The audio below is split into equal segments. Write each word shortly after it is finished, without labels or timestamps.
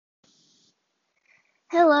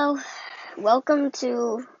Hello, welcome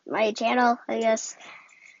to my channel, I guess.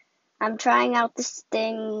 I'm trying out this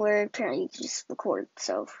thing where apparently you can just record.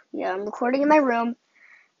 So, yeah, I'm recording in my room.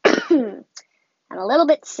 I'm a little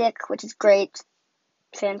bit sick, which is great.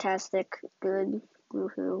 Fantastic. Good.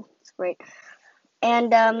 Woohoo. It's great.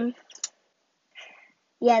 And,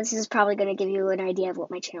 yeah, this is probably going to give you an idea of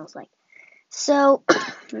what my channel's like. So,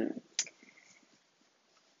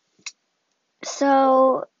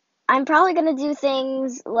 so I'm probably going to do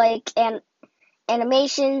things like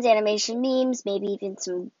animations, animation memes, maybe even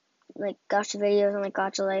some like gacha videos on like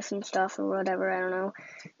gacha life and stuff or whatever, I don't know.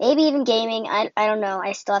 Maybe even gaming, I don't know.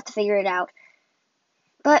 I still have to figure it out.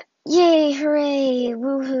 But yay, hooray,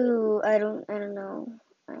 woohoo. I don't know.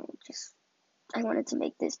 I just I wanted to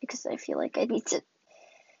make this because I feel like I need to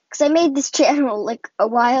because I made this channel like a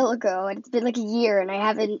while ago and it's been like a year and I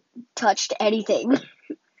haven't touched anything.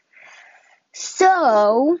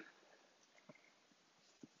 So,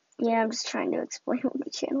 yeah, I'm just trying to explain what my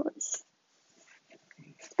channel is.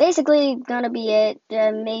 Basically gonna be it.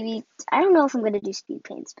 Maybe I don't know if I'm gonna do speed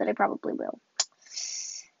paints, but I probably will.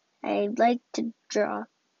 I like to draw.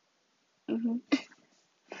 hmm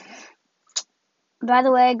By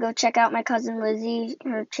the way, go check out my cousin Lizzie.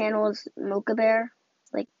 Her channel is Mocha Bear,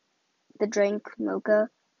 like the drink Mocha,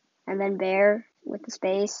 and then Bear with the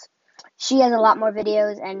space. She has a lot more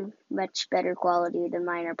videos and much better quality than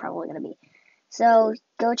mine are probably gonna be. So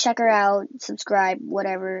go check her out, subscribe,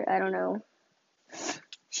 whatever. I don't know.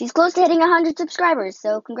 She's close to hitting 100 subscribers,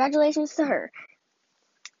 so congratulations to her.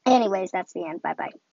 Anyways, that's the end. Bye bye.